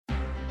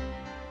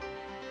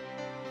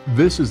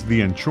This is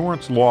the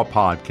Insurance Law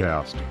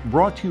Podcast,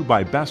 brought to you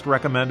by Best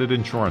Recommended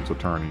Insurance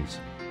Attorneys.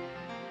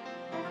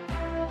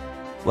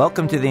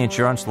 Welcome to the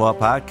Insurance Law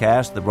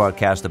Podcast, the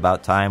broadcast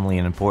about timely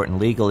and important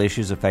legal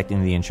issues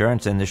affecting the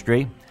insurance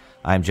industry.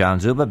 I'm John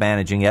Zuba,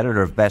 managing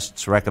editor of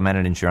Best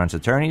Recommended Insurance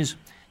Attorneys,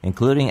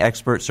 including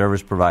expert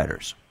service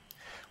providers.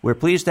 We're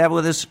pleased to have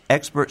with us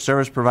expert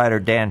service provider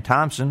Dan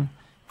Thompson,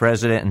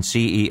 president and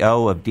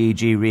CEO of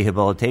DG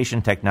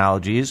Rehabilitation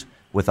Technologies,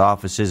 with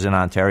offices in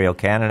Ontario,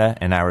 Canada,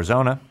 and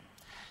Arizona.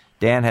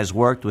 Dan has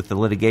worked with the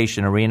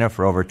litigation arena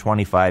for over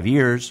 25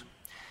 years.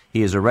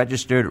 He is a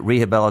registered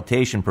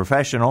rehabilitation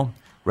professional,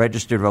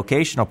 registered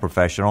vocational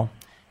professional,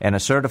 and a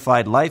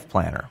certified life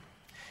planner.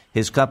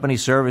 His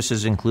company's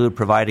services include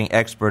providing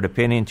expert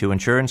opinion to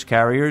insurance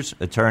carriers,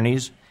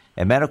 attorneys,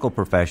 and medical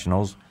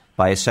professionals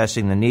by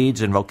assessing the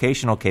needs and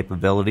vocational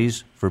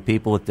capabilities for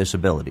people with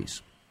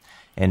disabilities.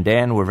 And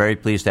Dan, we're very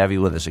pleased to have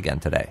you with us again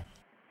today.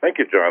 Thank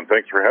you, John.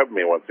 Thanks for having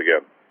me once again.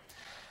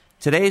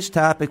 Today's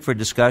topic for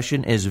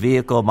discussion is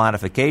vehicle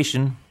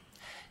modification.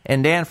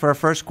 And Dan, for our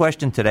first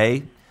question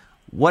today,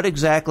 what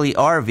exactly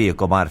are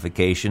vehicle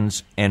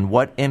modifications and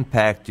what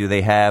impact do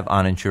they have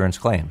on insurance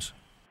claims?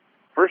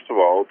 First of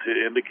all,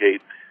 to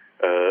indicate,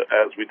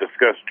 as we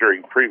discussed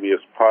during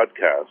previous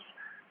podcasts,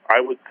 I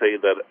would say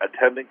that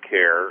attendant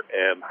care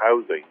and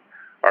housing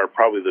are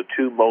probably the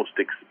two most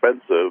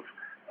expensive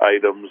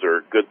items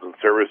or goods and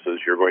services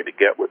you're going to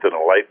get within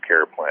a life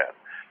care plan.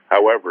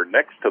 However,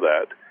 next to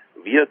that,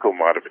 vehicle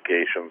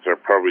modifications are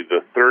probably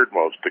the third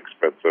most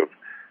expensive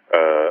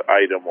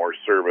item or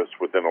service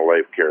within a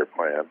life care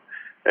plan.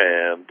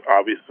 And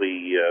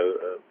obviously,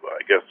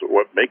 I guess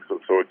what makes it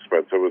so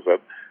expensive is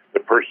that the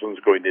person's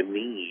going to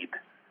need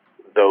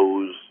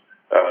those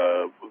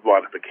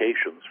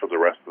modifications for the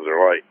rest of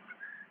their life.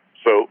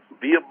 So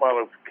vehicle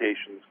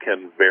modifications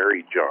can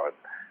vary, John.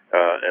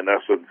 In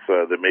essence,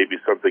 there may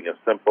be something as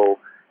simple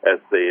as,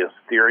 say, a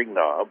steering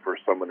knob for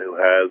someone who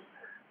has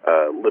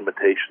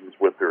limitations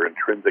with their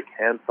intrinsic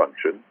hand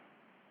function.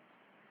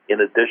 In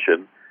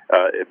addition,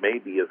 it may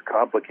be as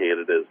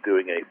complicated as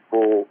doing a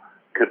full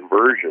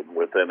conversion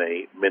within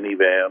a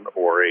minivan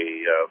or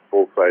a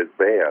full-size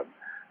van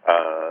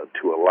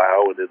to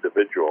allow an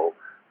individual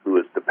who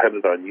is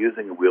dependent on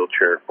using a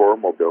wheelchair for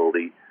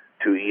mobility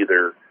to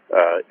either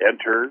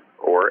enter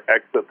or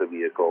exit the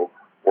vehicle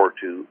or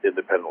to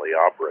independently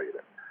operate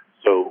it.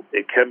 So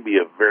it can be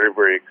a very,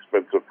 very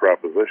expensive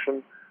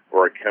proposition,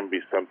 or it can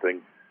be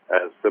something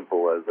as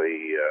simple as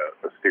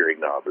a steering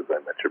knob, as I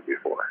mentioned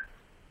before.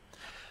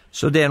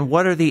 So, Dan,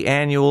 what are the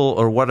annual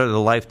or what are the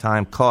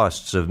lifetime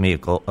costs of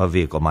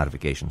vehicle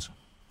modifications?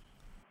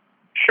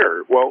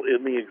 Sure. Well,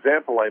 in the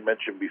example I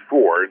mentioned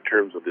before, in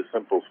terms of the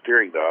simple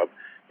steering knob,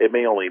 it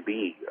may only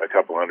be a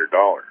couple $100,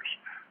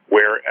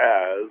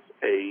 whereas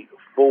a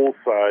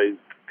full-sized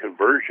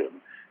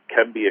conversion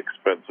can be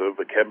expensive.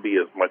 It can be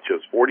as much as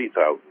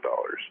 $40,000.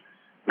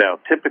 Now,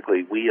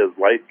 typically, we as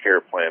life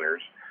care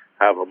planners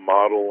have a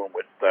model in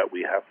which that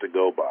we have to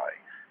go by,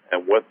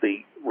 and what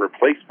the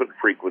replacement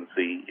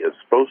frequency is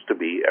supposed to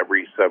be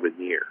every 7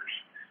 years.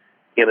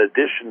 In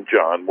addition,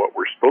 John, what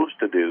we're supposed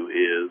to do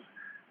is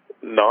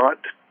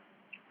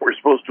we're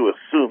supposed to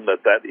assume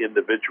that that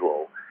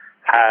individual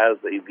has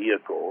a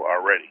vehicle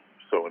already.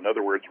 So in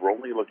other words, we're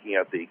only looking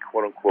at the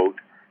quote-unquote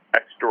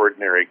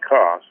extraordinary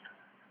cost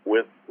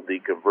with the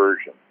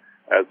conversion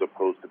as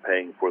opposed to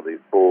paying for the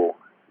full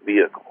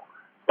vehicle.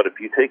 But if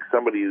you take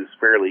somebody who's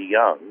fairly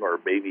young, or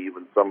maybe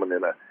even someone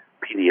in a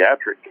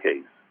pediatric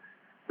case,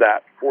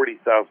 that $40,000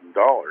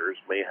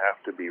 may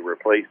have to be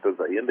replaced, as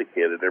I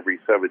indicated, every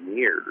 7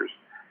 years.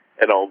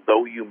 And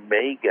although you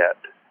may get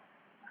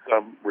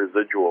some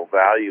residual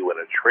value in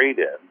a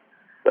trade-in,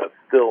 that's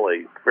still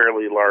a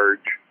fairly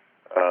large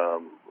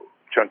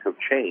chunk of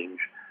change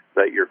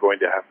that you're going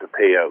to have to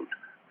pay out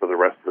for the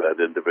rest of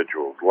that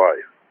individual's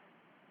life.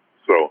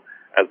 So,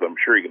 as I'm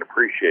sure you can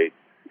appreciate,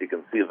 you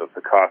can see that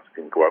the costs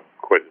can go up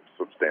quite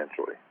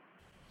substantially.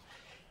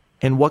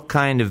 And what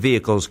kind of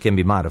vehicles can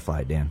be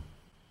modified, Dan?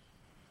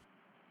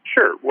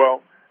 Sure.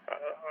 Well,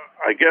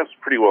 I guess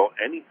pretty well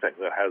anything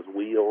that has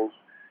wheels,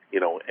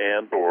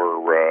 and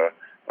or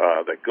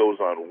that goes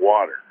on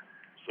water.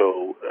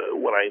 So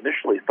when I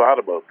initially thought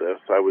about this,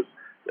 I was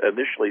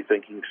initially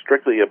thinking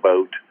strictly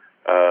about,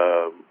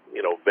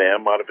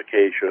 van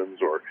modifications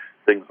or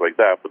things like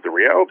that. But the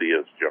reality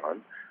is,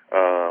 John,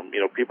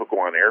 people go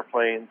on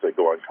airplanes, they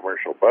go on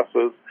commercial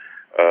buses.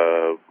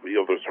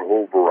 There's a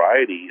whole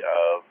variety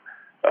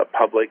of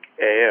public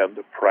and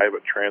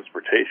private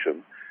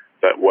transportation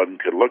that one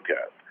could look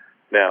at.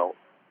 Now,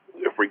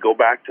 if we go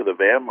back to the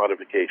van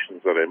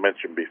modifications that I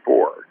mentioned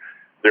before,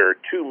 there are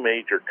two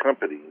major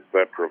companies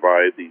that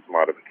provide these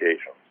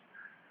modifications.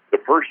 The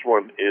first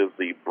one is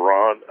the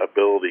Braun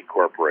Ability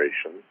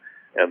Corporation,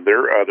 and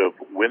they're out of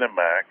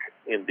Winnemac,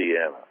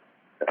 Indiana.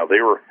 Now, they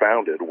were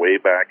founded way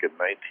back in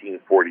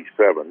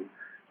 1947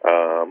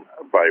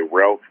 by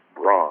Ralph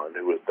Braun,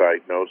 who was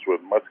diagnosed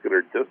with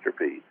muscular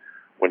dystrophy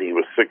when he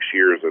was 6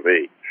 years of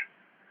age.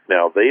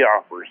 Now, they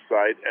offer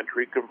side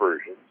entry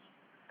conversions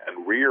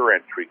and rear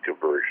entry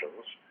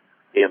conversions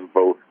in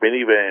both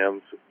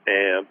minivans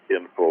and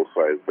in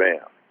full-size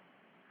vans.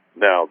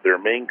 Now, their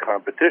main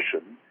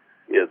competition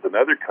is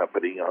another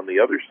company on the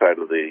other side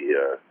of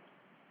the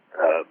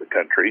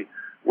country,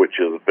 which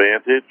is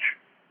Vantage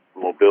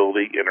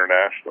Mobility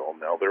International.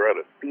 Now, they're out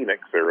of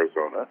Phoenix,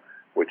 Arizona,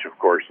 which, of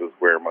course, is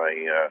where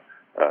my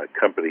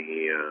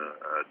company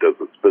does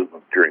its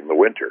business during the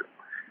winter.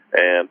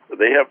 And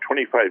they have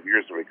 25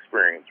 years of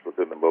experience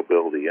within the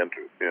mobility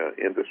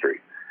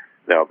industry.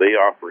 Now, they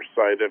offer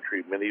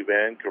side-entry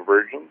minivan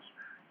conversions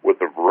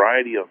with a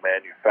variety of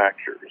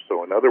manufacturers.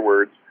 So, in other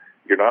words,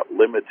 you're not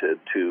limited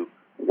to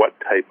what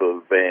type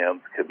of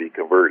vans can be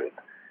converted.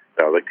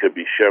 Now, that could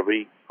be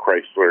Chevy,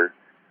 Chrysler,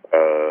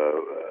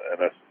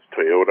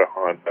 Toyota,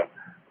 Honda,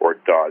 or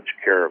Dodge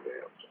Caravans.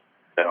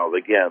 Now,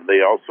 again,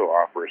 they also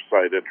offer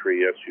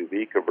side-entry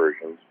SUV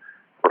conversions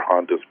for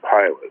Honda's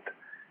Pilot.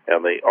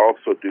 And they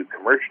also do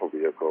commercial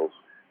vehicles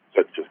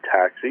such as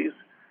taxis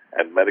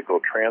and medical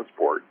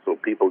transport, so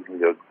people can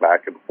go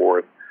back and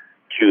forth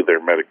to their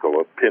medical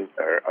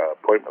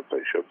appointments,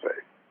 I should say.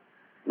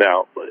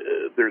 Now,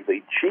 there's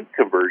a cheap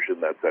conversion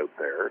that's out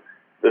there.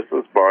 This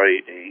is by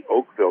a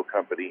Oakville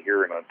company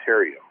here in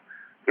Ontario.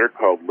 They're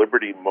called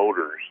Liberty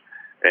Motors,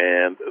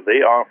 and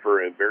they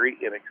offer a very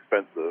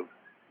inexpensive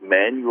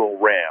manual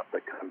ramp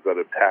that comes out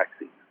of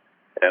taxis.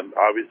 And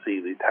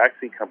obviously, the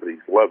taxi companies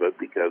love it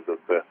because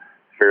it's a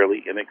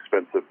fairly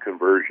inexpensive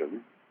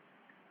conversion,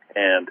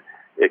 and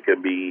it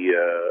can be,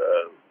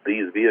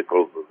 these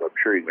vehicles, as I'm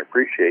sure you can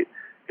appreciate,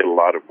 get a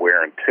lot of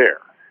wear and tear.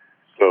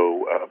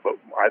 So, but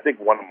I think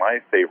one of my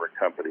favorite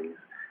companies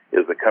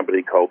is a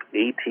company called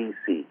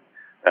ATC.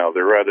 Now,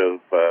 they're out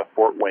of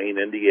Fort Wayne,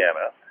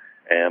 Indiana,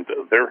 and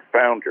their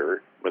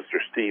founder, Mr.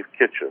 Steve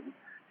Kitchen,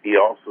 he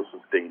also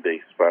sustained a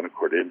spinal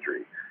cord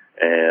injury.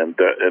 And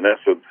in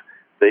essence,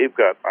 they've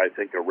got, I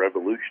think, a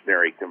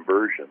revolutionary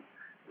conversion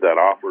that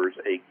offers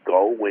a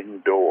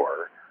gull-wing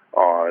door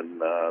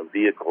on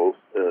vehicles,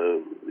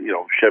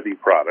 Chevy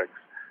products.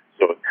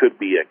 So it could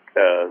be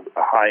a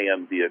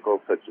high-end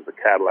vehicle such as a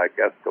Cadillac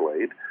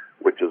Escalade,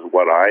 which is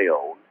what I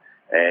own.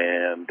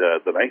 And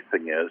the nice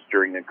thing is,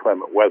 during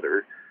inclement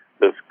weather,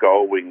 this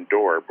gull-wing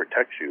door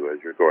protects you as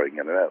you're going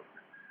in and out.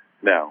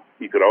 Now,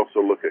 you could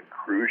also look at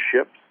cruise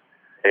ships.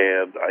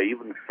 And I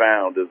even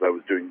found, as I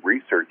was doing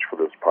research for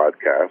this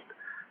podcast,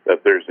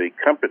 that there's a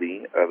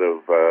company out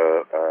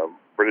of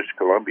British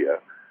Columbia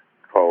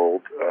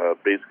called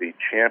basically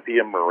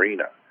Champion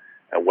Marina.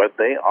 And what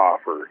they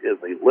offer is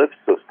a lift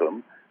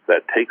system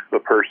that takes the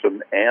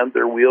person and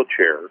their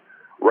wheelchair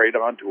right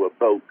onto a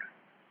boat.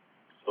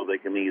 So they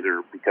can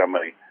either become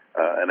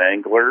an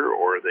angler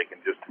or they can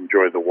just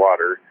enjoy the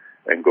water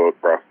and go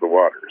across the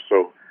water.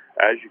 So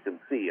as you can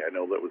see, I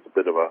know that was a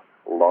bit of a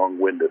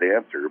long-winded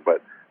answer,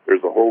 but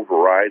there's a whole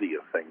variety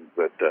of things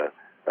that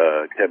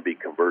can be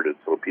converted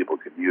so people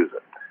can use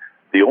it.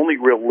 The only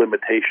real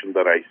limitation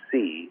that I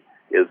see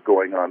is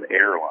going on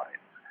airlines.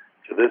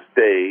 To this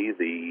day,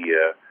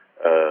 the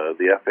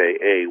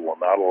FAA will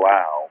not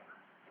allow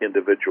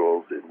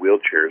individuals in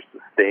wheelchairs to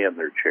stay in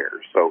their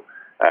chairs. So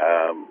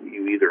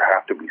you either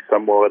have to be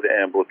somewhat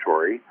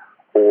ambulatory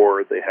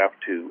or they have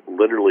to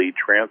literally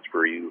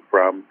transfer you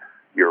from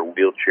your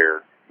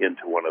wheelchair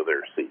into one of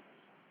their seats.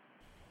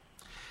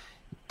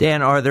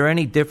 Dan, are there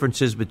any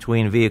differences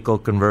between vehicle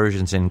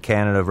conversions in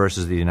Canada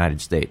versus the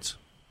United States?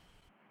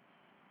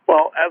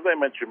 Well, as I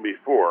mentioned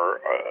before,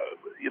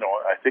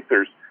 I think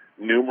there's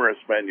numerous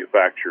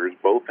manufacturers,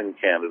 both in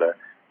Canada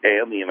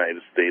and the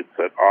United States,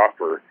 that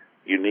offer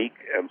unique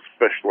and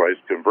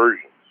specialized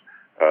conversions,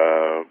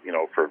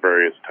 for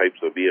various types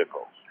of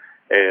vehicles.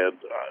 And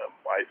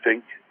I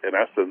think, in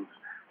essence,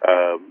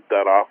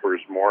 that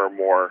offers more and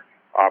more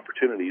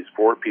opportunities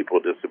for people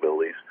with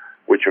disabilities,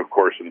 which, of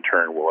course, in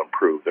turn will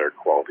improve their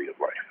quality of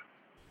life.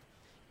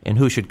 And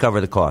who should cover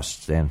the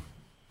costs, Dan?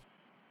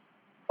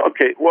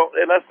 Okay, well,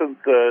 in essence,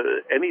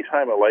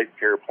 anytime a life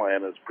care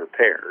plan is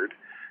prepared,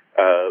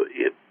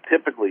 it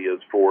typically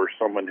is for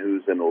someone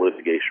who's in a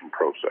litigation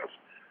process.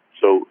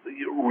 So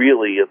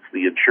really, it's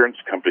the insurance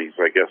companies,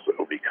 I guess, that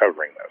will be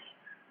covering this.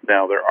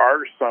 Now, there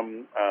are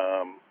some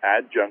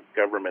adjunct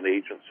government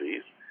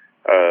agencies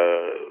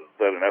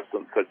that, in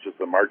essence, such as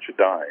the March of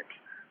Dimes,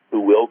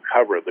 who will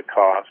cover the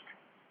cost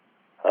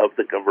of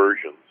the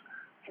conversions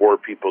for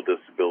people with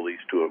disabilities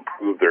to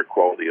improve their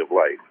quality of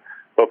life.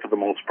 But for the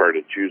most part,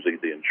 it's usually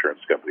the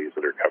insurance companies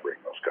that are covering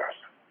those costs.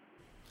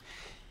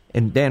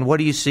 And Dan, what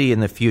do you see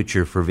in the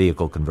future for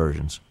vehicle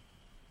conversions?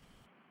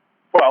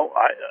 Well,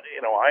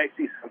 I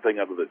see something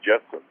out of the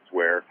Jetsons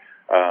where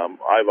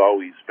I've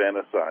always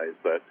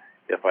fantasized that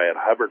if I had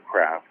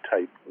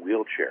hovercraft-type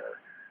wheelchair,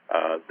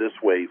 this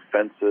way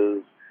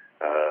fences,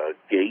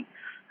 gates,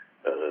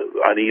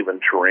 uneven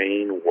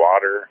terrain,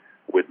 water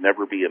would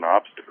never be an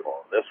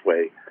obstacle. This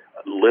way,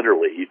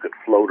 literally, you could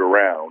float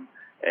around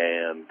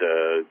and,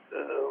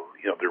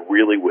 there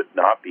really would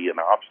not be an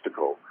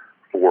obstacle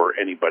for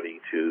anybody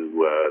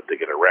to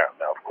get around.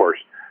 Now, of course,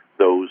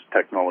 those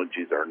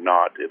technologies are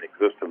not in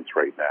existence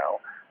right now,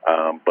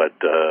 but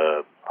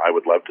I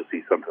would love to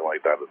see something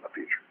like that in the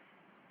future.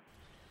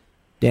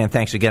 Dan,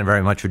 thanks again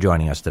very much for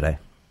joining us today.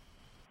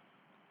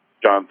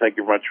 John, thank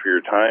you very much for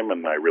your time,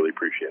 and I really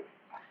appreciate it.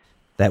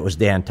 That was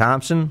Dan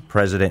Thompson,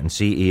 President and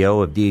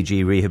CEO of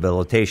DG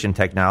Rehabilitation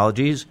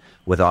Technologies,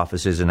 with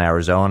offices in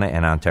Arizona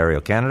and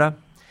Ontario, Canada.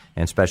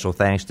 And special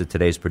thanks to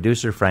today's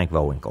producer, Frank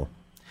Vowinkle.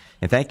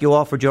 And thank you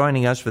all for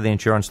joining us for the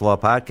Insurance Law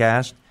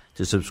Podcast.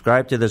 To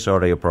subscribe to this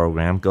audio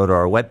program, go to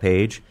our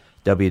webpage,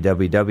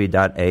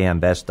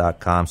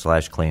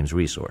 www.ambest.com/claims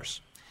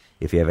resource.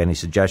 If you have any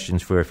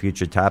suggestions for a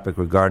future topic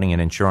regarding an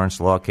insurance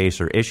law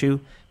case or issue,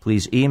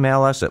 please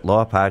email us at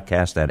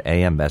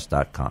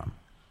lawpodcast@ambest.com.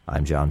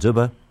 I'm John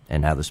Zuba,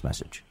 and now this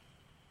message.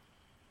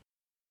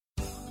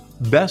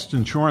 Best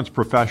Insurance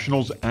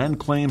Professionals and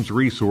Claims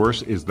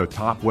Resource is the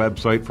top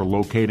website for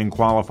locating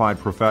qualified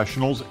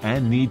professionals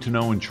and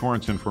need-to-know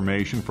insurance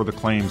information for the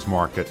claims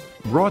market.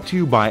 Brought to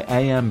you by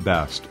AM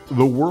Best,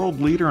 the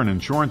world leader in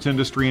insurance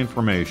industry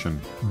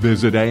information.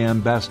 Visit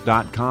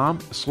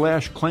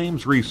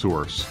ambest.com/claims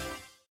resource.